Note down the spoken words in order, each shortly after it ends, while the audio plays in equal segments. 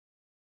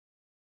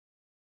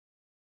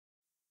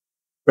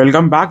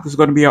Welcome back. This is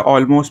going to be an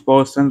almost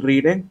personal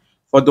reading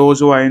for those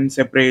who are in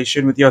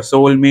separation with your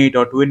soulmate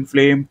or twin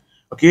flame.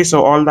 Okay,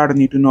 so all that I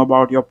need to know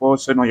about your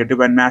person or your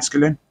divine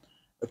masculine.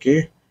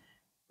 Okay,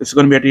 this is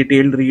going to be a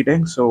detailed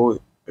reading,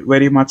 so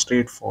very much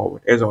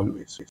straightforward as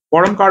always.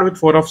 Bottom card with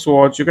Four of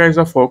Swords. You guys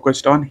are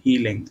focused on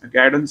healing. Okay,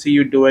 I don't see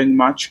you doing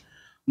much.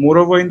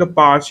 Moreover, in the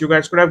past, you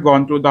guys could have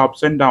gone through the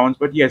ups and downs,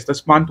 but yes,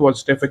 this month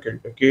was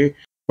difficult. Okay,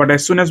 but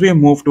as soon as we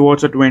move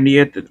towards the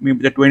 20th,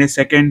 maybe the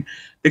 22nd,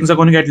 things are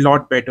going to get a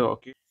lot better.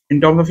 Okay,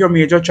 in terms of your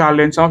major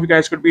challenge, some of you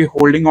guys could be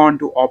holding on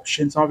to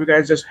options. Some of you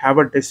guys just have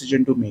a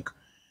decision to make.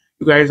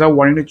 You guys are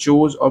wanting to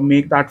choose or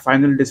make that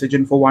final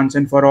decision for once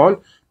and for all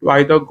to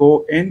either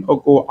go in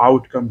or go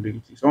out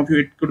completely. Some of you,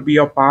 it could be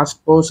a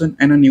past person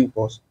and a new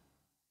person.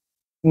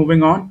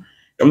 Moving on,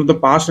 in terms of the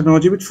past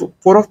energy with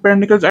Four of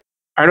Pentacles,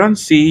 I don't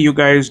see you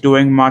guys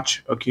doing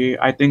much. Okay,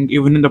 I think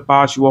even in the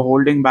past you were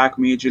holding back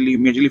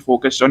majorly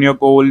focused on your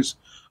goals.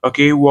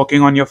 Okay,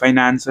 working on your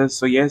finances.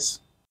 So yes,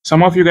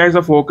 some of you guys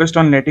are focused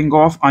on letting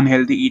go of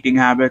unhealthy eating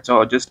habits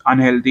or just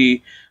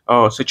unhealthy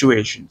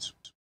situations.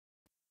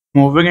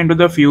 Moving into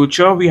the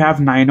future, we have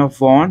Nine of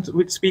Wands,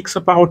 which speaks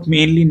about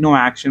mainly no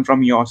action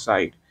from your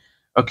side.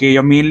 Okay,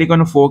 you're mainly going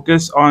to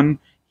focus on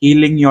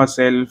healing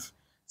yourself.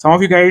 Some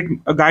of you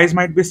guys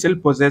might be still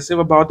possessive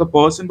about the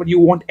person, but you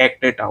won't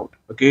act it out.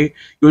 Okay,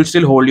 you'll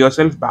still hold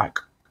yourself back.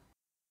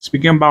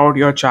 Speaking about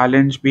your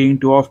challenge being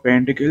Two of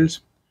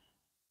Pentacles,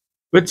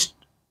 which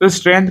the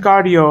Strength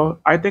card here,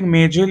 I think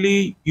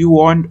majorly you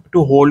want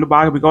to hold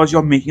back because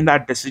you're making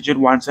that decision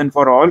once and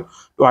for all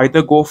to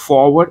either go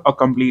forward or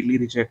completely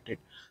reject it.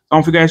 Some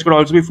of you guys could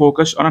also be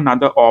focused on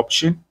another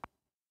option.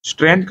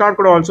 Strength card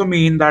could also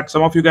mean that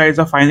some of you guys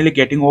are finally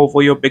getting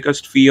over your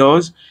biggest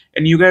fears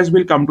and you guys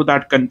will come to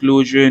that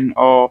conclusion,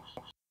 or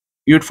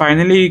you'd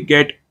finally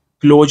get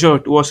closure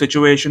to a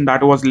situation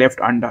that was left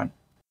undone.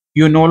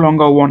 You no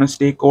longer want to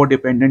stay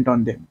codependent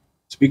on them.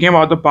 Speaking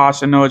about the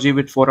past energy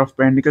with Four of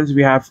Pentacles,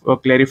 we have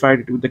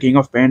clarified it with the King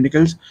of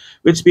Pentacles,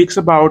 which speaks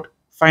about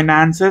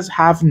finances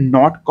have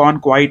not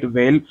gone quite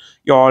well.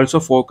 You're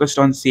also focused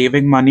on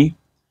saving money.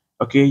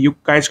 Okay, you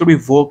guys could be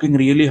working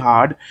really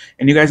hard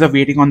and you guys are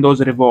waiting on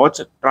those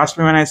rewards. Trust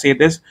me when I say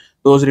this,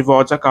 those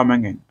rewards are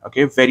coming in,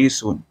 okay, very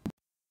soon.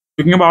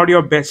 Speaking about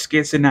your best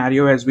case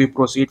scenario as we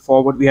proceed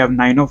forward, we have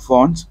Nine of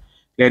Wands,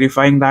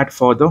 clarifying that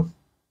further.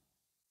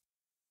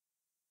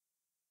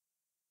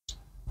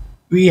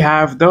 We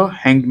have the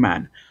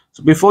Hangman.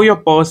 So before your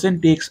person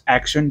takes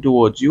action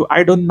towards you,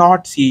 I do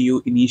not see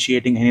you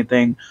initiating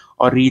anything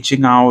or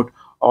reaching out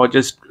or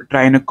just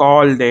trying to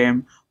call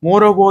them.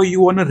 Moreover,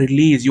 you want to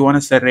release, you want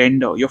to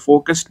surrender. You're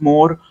focused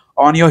more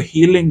on your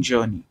healing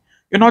journey.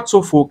 You're not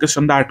so focused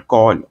on that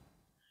call.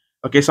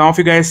 Okay, some of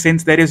you guys,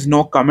 since there is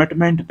no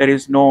commitment, there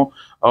is no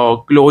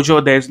closure,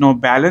 there is no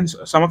balance,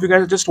 some of you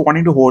guys are just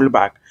wanting to hold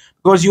back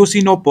because you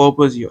see no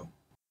purpose here.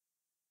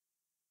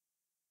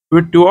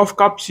 With Two of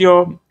Cups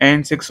here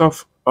and Six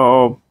of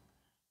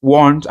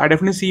Wands, I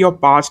definitely see your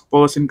past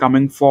person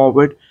coming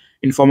forward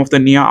in form of the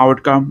near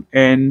outcome,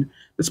 and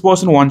this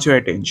person wants your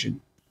attention.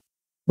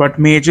 But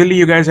majorly,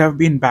 you guys have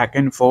been back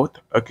and forth.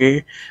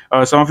 Okay,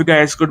 some of you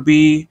guys could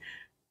be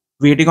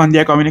waiting on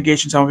their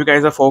communication. Some of you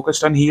guys are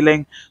focused on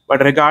healing.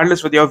 But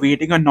regardless whether you're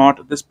waiting or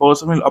not, this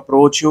person will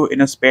approach you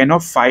in a span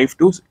of 5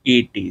 to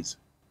 8 days.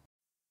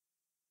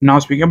 Now,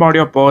 speaking about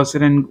your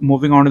person and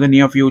moving on to the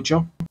near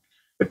future.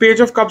 The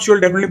Page of Cups,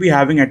 you'll definitely be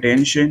having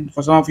attention.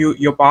 For some of you,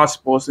 your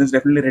past person is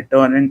definitely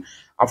returning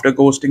after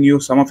ghosting you.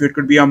 Some of you, it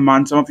could be a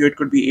month. Some of you, it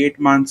could be 8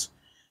 months.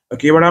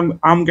 Okay, but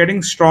I'm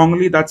getting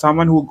strongly that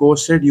someone who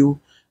ghosted you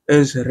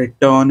is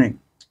returning.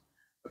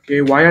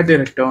 Okay, why are they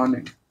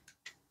returning?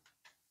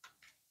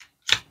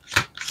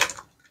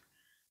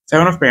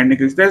 Seven of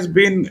Pentacles. There's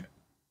been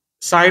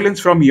silence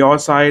from your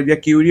side. They're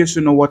curious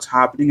to know what's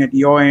happening at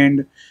your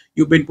end.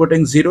 You've been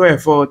putting zero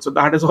effort, so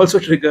that is also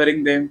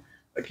triggering them.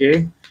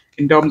 Okay,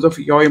 in terms of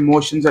your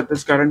emotions at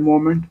this current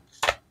moment.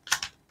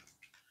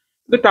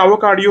 The Tower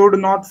card, you do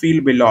not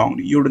feel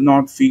belonged. You do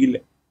not feel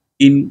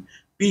in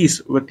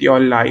peace with your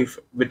life,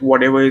 with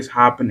whatever is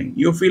happening.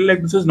 You feel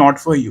like this is not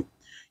for you.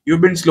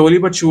 You've been slowly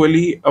but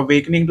surely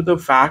awakening to the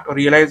fact or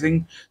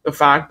realizing the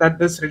fact that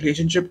this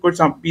relationship could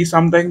be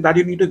something that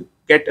you need to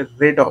get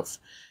rid of.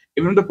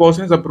 Even if the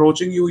person is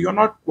approaching you, you're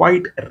not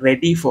quite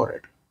ready for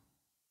it.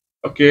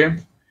 Okay.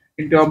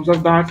 In terms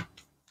of that,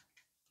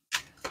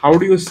 how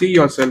do you see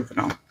yourself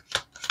now?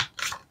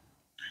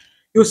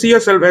 You see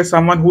yourself as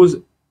someone who's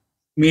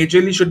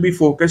majorly should be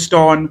focused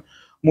on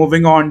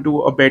moving on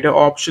to a better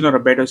option or a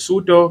better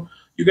suitor.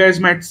 You guys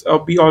might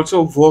be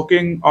also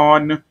working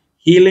on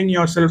healing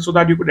yourself so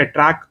that you could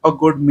attract a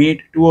good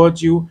mate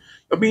towards you.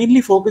 You're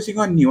mainly focusing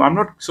on you. I'm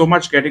not so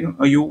much getting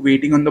you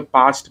waiting on the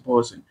past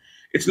person.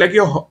 It's like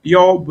you're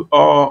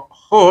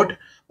hurt,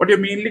 but you're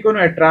mainly going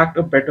to attract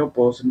a better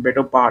person,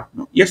 better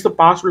partner. Yes, the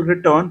past will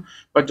return,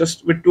 but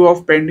just with Two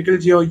of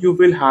Pentacles here, you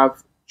will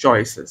have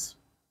choices.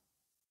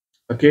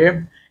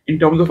 Okay, in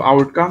terms of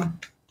outcome,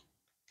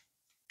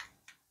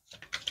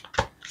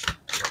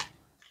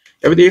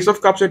 with Ace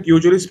of Cups, it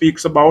usually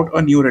speaks about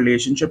a new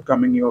relationship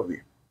coming your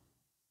way.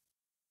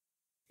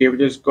 okay,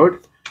 which is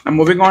good. Now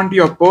moving on to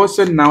your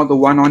person now, the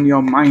one on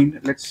your mind.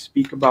 Let's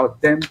speak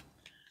about them,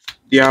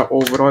 their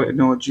overall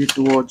energy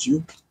towards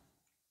you.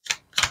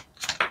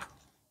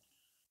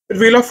 With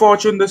Wheel of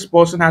Fortune, this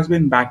person has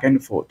been back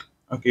and forth.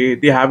 Okay,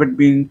 they haven't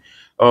been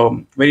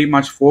very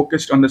much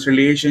focused on this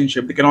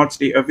relationship. They cannot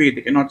stay away.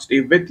 They cannot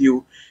stay with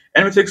you.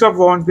 And with Six of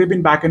Wands, they've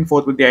been back and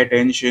forth with their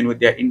attention, with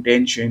their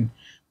intention.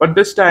 But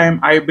this time,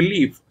 I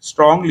believe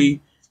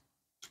strongly,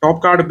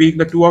 top card being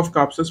the Two of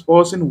Cups, this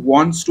person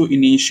wants to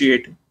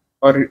initiate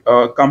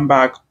or come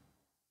back,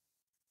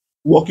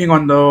 working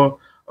on the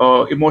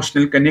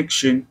emotional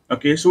connection.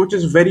 Okay, so which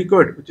is very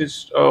good, which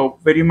is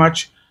very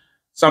much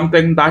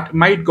something that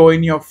might go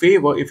in your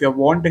favor if you're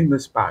wanting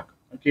this back.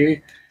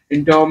 Okay,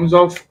 in terms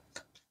of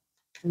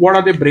what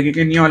are they bringing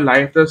in your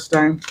life this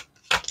time?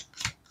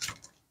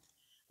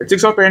 The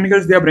Six of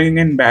Pentacles, they are bringing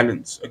in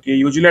balance. Okay,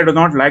 usually I do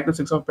not like the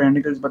Six of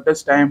Pentacles, but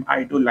this time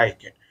I do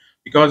like it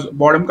because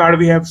bottom card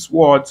we have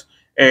Swords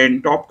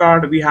and top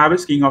card we have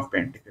is King of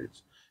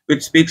Pentacles,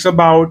 which speaks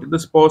about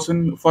this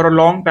person for a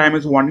long time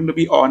is wanting to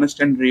be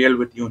honest and real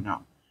with you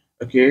now.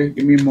 Okay,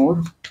 give me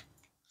more.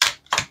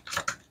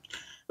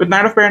 With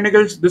Knight of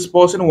Pentacles, this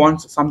person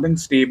wants something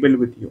stable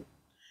with you.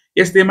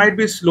 Yes, they might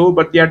be slow,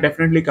 but they are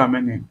definitely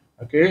coming in.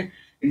 Okay,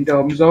 in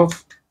terms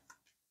of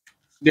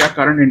their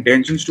current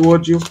intentions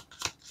towards you.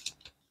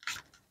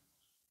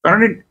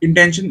 Current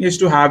intention is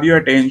to have your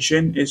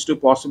attention, is to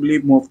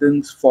possibly move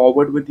things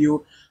forward with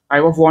you.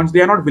 Five of Wands, they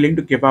are not willing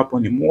to give up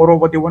on you.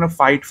 Moreover, they want to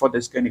fight for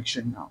this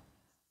connection now.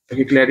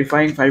 Okay,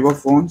 clarifying Five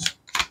of Wands.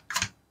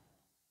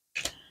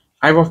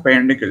 Five of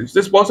Pentacles.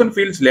 This person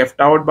feels left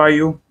out by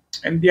you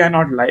and they are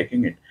not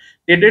liking it.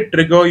 They did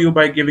trigger you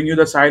by giving you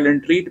the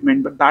silent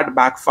treatment, but that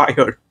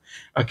backfired.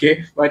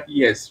 Okay, but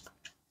yes.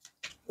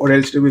 What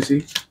else do we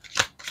see?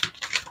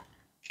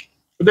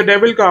 With the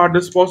Devil card,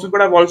 this person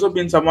could have also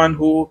been someone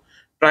who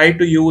tried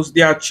to use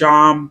their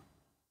charm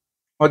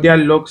or their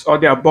looks or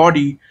their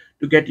body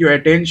to get your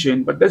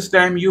attention, but this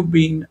time you've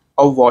been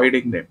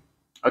avoiding them.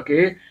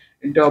 Okay,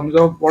 in terms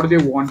of what do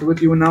they want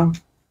with you now?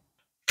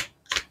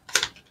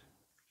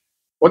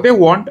 What they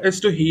want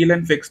is to heal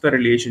and fix the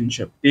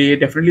relationship. They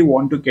definitely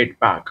want to get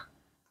back.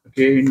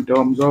 Okay, in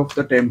terms of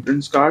the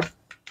Temperance card,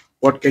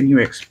 what can you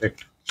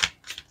expect?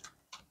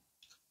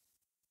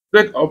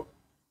 With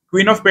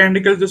Queen of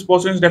Pentacles, this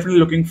person is definitely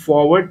looking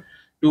forward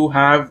to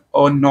have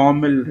a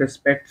normal,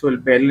 respectful,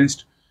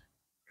 balanced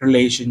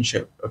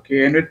relationship.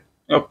 Okay, and with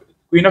uh,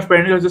 Queen of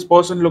Pentacles, this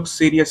person looks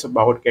serious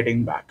about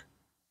getting back.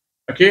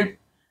 Okay,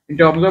 in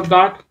terms of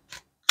that,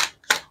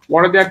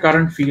 what are their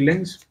current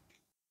feelings?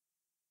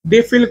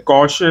 They feel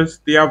cautious.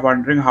 They are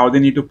wondering how they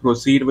need to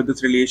proceed with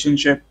this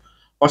relationship.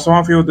 For some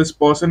of you, this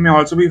person may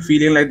also be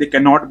feeling like they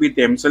cannot be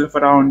themselves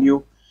around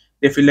you.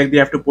 They feel like they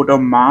have to put a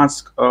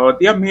mask.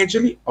 They are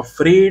majorly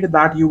afraid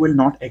that you will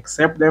not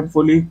accept them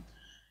fully.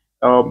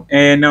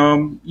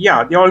 And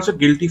yeah, they're also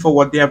guilty for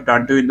what they have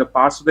done to you in the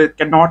past, so they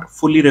cannot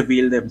fully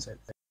reveal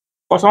themselves.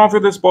 For some of you,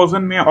 this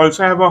person may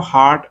also have a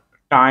hard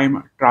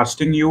time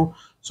trusting you.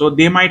 So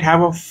they might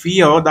have a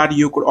fear that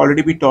you could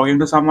already be talking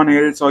to someone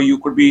else or you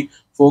could be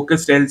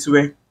focused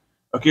elsewhere.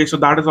 Okay, so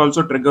that is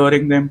also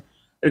triggering them.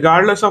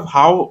 Regardless of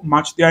how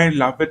much they are in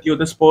love with you,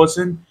 this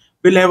person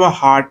will have a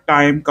hard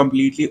time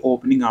completely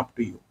opening up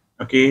to you.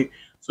 Okay,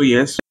 so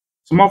yes,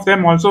 some of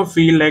them also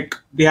feel like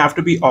they have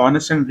to be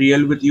honest and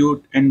real with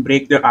you and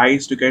break their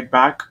ice to get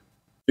back.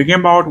 Thinking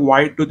about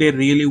why do they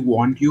really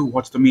want you?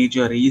 What's the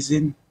major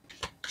reason?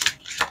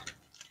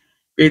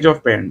 Page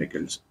of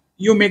Pentacles.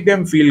 You make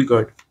them feel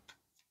good.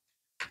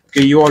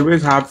 Okay, you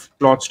always have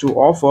lots to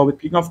offer. With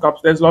King of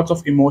Cups, there's lots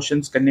of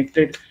emotions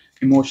connected,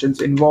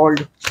 emotions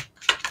involved.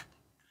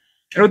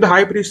 And with the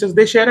High Priestess,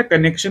 they share a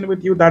connection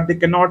with you that they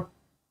cannot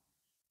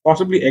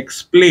possibly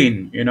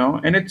explain,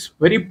 and it's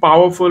very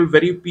powerful,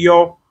 very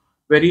pure,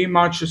 very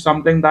much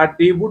something that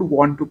they would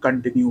want to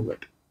continue with.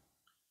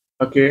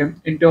 Okay,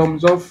 in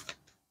terms of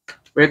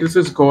where this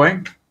is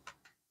going,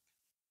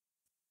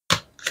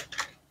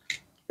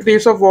 the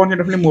Ace of Wands, you're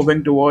definitely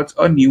moving towards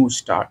a new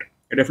start.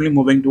 You're definitely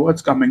moving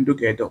towards coming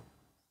together.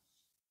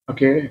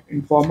 Okay,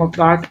 in form of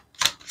that,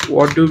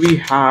 what do we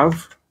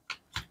have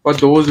for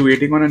those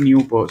waiting on a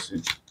new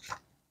person?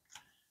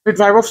 With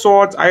Five of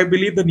Swords, I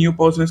believe the new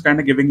person is kind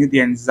of giving you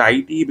the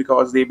anxiety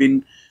because they've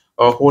been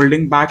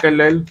holding back a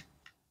little.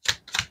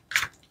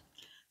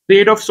 The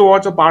Eight of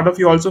Swords, a part of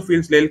you also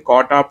feels a little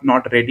caught up,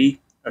 not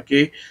ready.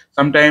 Okay,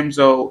 sometimes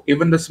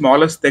even the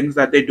smallest things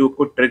that they do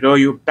could trigger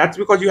you. That's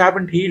because you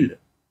haven't healed.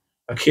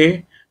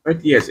 Okay,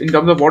 but yes, in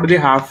terms of what do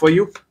they have for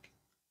you?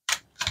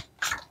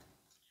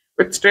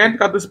 With Strength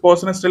card, this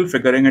person is still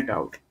figuring it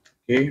out.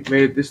 Okay,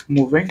 where is this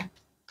moving?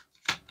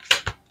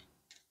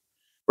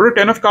 For a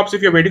Ten of Cups,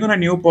 if you're waiting on a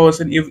new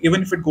person,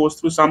 even if it goes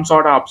through some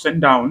sort of ups and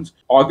downs,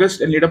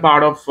 August and later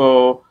part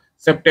of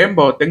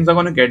September, things are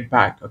going to get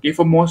back. Okay,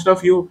 for most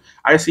of you,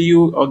 I see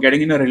you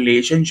getting in a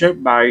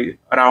relationship by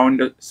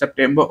around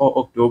September or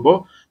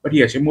October. But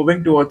yes, you're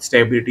moving towards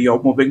stability,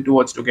 you're moving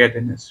towards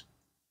togetherness.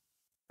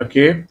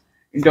 Okay,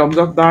 in terms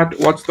of that,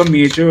 what's the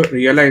major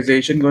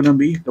realization going to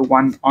be? The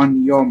one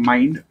on your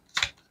mind.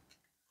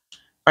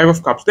 Five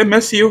of Cups, they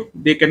miss you.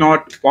 They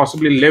cannot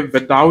possibly live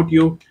without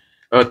you.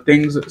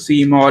 Things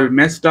seem all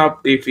messed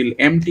up. They feel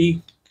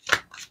empty.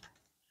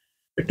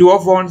 The Two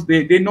of Wands,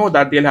 they know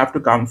that they'll have to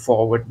come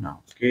forward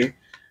now. Okay,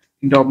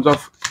 in terms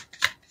of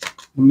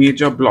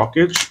major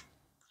blockage.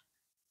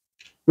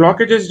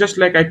 Blockage is just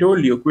like I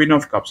told you, Queen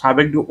of Cups,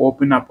 having to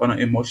open up on an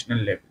emotional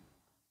level.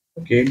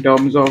 Okay, in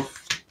terms of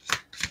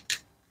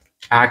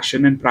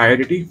action and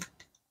priority.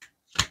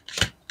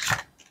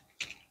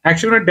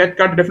 Action and death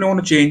card definitely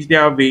want to change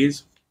their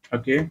ways.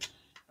 Okay, in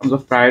terms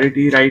of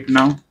priority right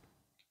now.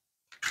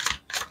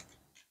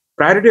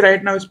 Priority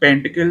right now is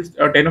Pentacles,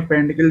 Ten of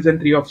Pentacles and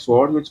Three of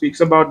Swords, which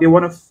speaks about they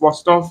want to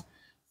first off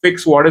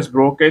fix what is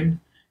broken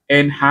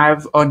and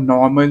have a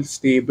normal,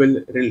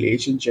 stable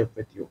relationship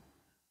with you.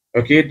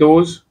 Okay,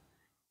 those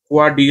who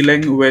are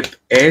dealing with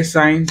air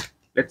signs,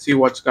 let's see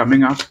what's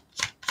coming up.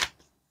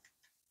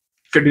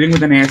 If you're dealing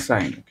with an air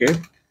sign, okay,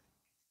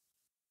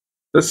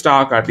 the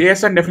Star card, the air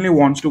sign definitely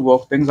wants to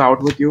work things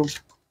out with you.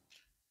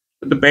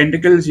 But the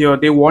Pentacles here,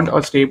 they want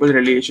a stable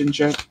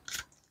relationship.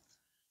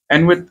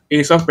 And with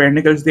Ace of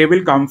Pentacles, they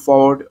will come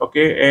forward,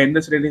 okay, and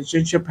this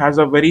relationship has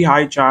a very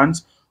high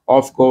chance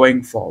of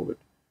going forward,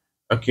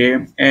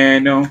 okay.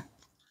 And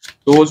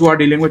those who are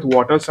dealing with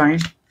water sign,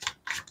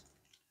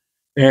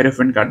 the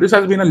Hierophant card, this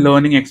has been a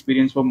learning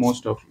experience for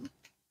most of you.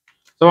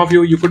 Some of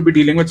you could be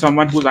dealing with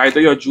someone who's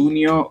either your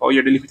junior or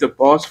you're dealing with a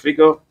boss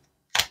figure.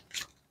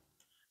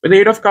 With the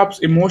Eight of Cups,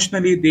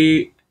 emotionally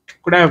they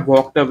could have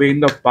walked away in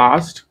the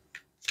past.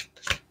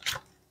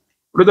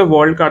 With the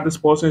World card, this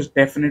person is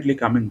definitely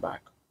coming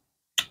back.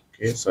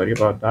 Okay, sorry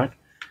about that.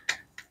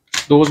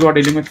 Those who are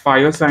dealing with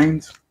fire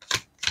signs,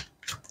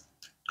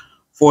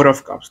 Four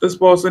of Cups. This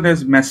person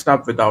is messed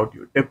up without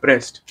you,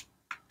 depressed.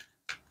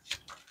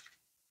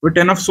 With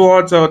Ten of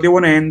Swords, they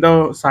want to end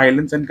the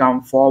silence and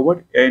come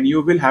forward, and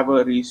you will have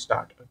a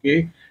restart.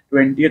 Okay,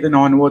 20th and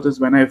onwards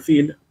is when I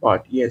feel.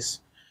 But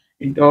yes,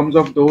 in terms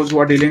of those who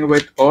are dealing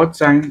with Earth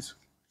signs,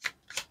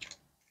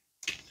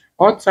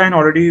 Earth sign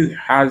already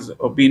has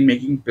been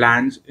making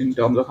plans in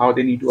terms of how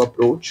they need to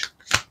approach.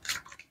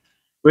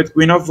 With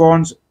Queen of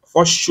Wands,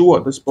 for sure,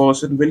 this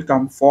person will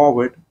come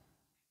forward.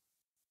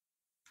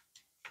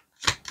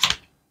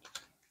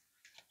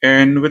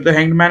 And with the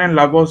Hanged Man and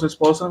Lovers, this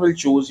person will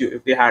choose you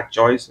if they had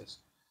choices.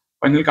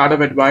 Final card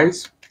of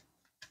advice.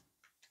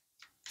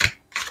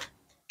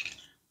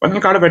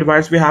 Final card of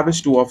advice we have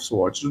is Two of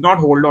Swords. Do not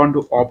hold on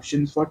to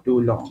options for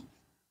too long.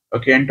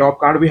 Okay, and top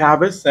card we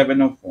have is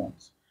Seven of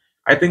Wands.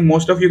 I think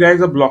most of you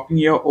guys are blocking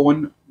your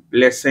own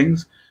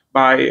blessings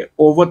by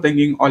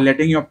overthinking or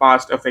letting your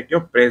past affect your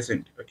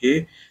present.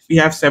 Okay, we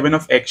have Seven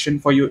of Action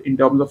for you in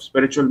terms of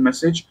spiritual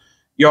message.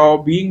 You're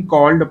being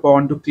called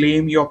upon to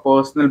claim your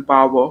personal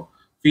power.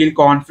 Feel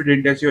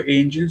confident as your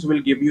angels will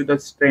give you the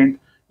strength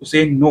to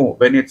say no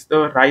when it's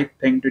the right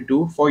thing to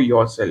do for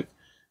yourself.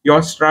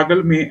 Your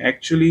struggle may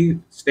actually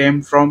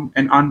stem from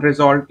an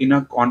unresolved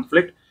inner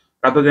conflict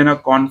rather than a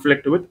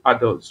conflict with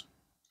others.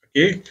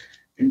 Okay,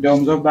 in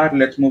terms of that,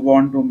 let's move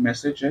on to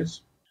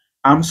messages.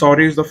 I'm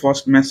sorry is the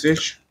first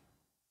message.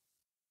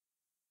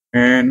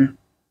 And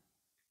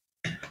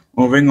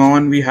moving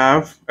on, we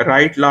have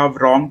right love,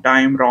 wrong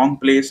time, wrong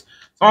place.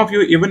 Some of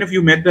you, even if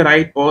you met the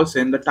right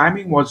person, the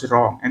timing was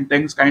wrong and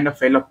things kind of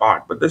fell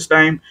apart. But this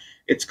time,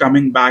 it's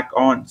coming back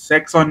on.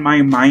 Sex on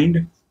my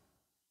mind,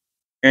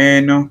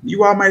 and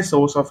you are my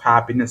source of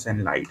happiness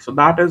and light. So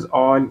that is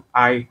all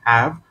I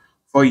have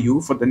for you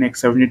for the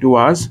next 72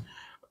 hours.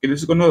 Okay, this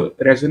is going to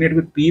resonate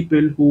with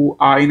people who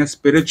are in a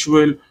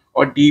spiritual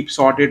or deep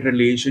sorted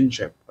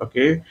relationship.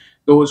 Okay,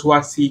 those who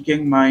are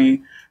seeking my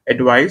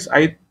advice,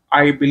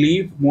 I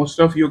believe most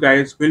of you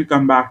guys will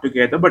come back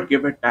together, but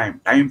give it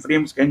time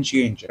frames can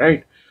change,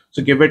 right?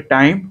 So give it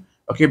time.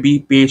 Okay, be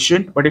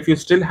patient. But if you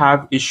still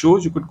have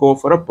issues, you could go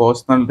for a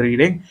personal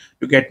reading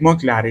to get more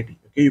clarity.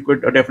 Okay, you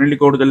could definitely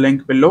go to the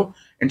link below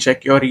and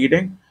check your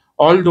reading.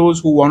 All those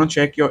who want to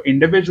check your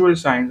individual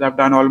signs, I've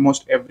done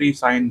almost every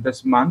sign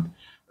this month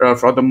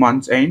for the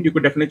month's end. You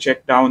could definitely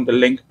check down the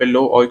link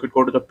below, or you could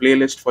go to the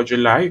playlist for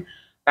July.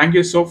 Thank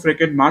you so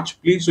freaking much.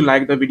 Please do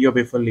like the video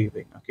before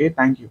leaving. Okay,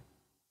 thank you.